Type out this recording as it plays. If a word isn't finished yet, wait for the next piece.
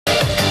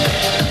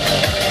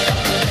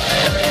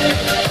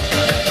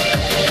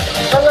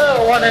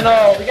one and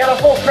all. We got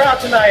a full crowd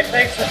tonight.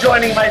 Thanks for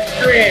joining my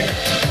stream.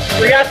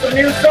 We got some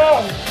new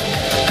songs.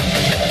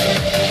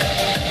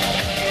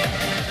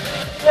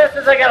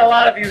 Since I got a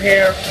lot of you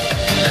here,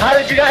 how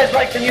did you guys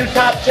like the new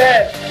top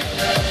 10?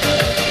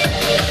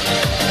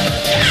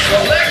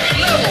 Select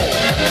level.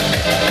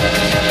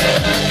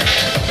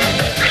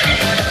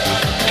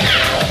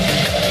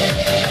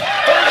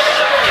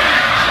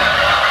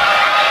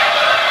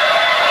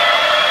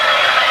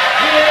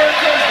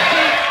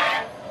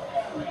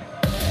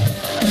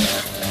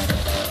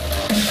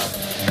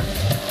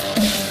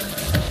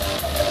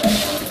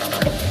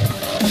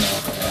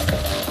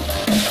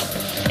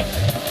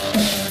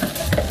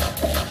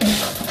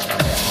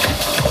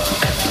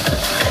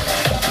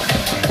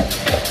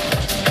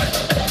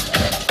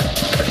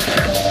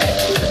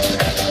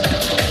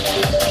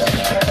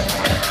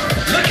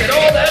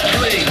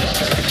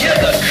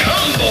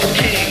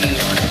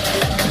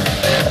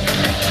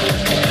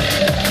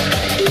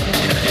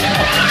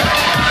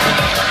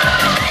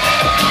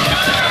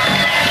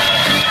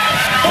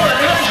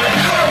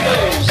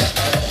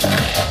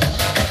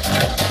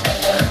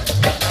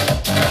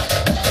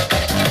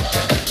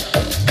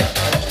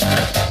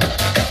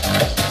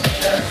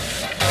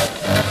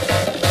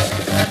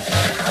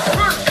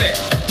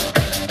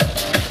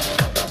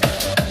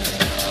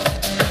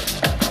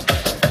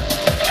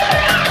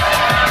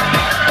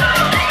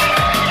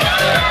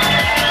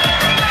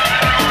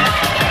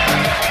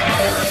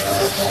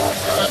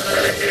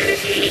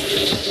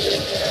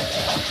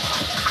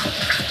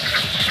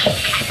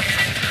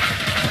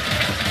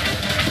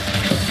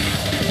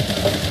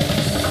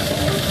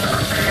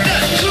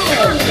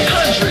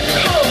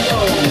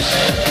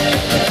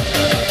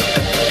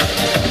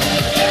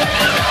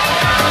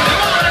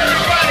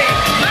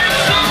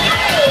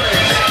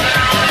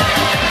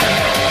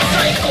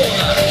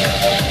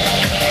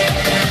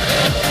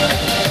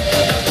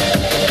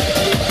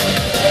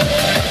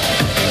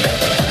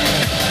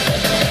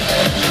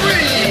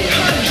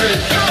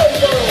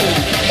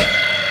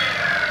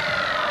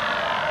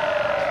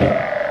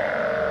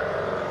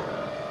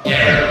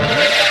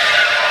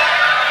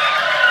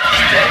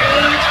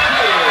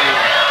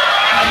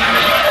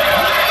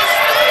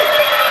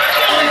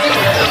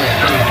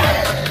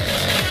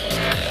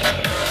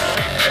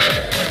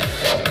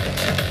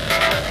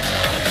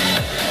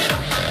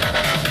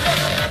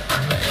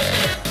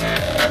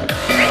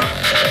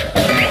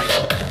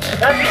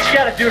 That's what you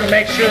gotta do to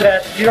make sure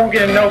that you don't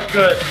get a no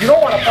good. You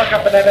don't want to fuck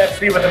up an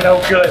MFC with a no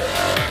good.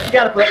 You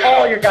gotta put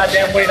all your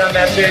goddamn weight on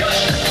that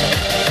bitch.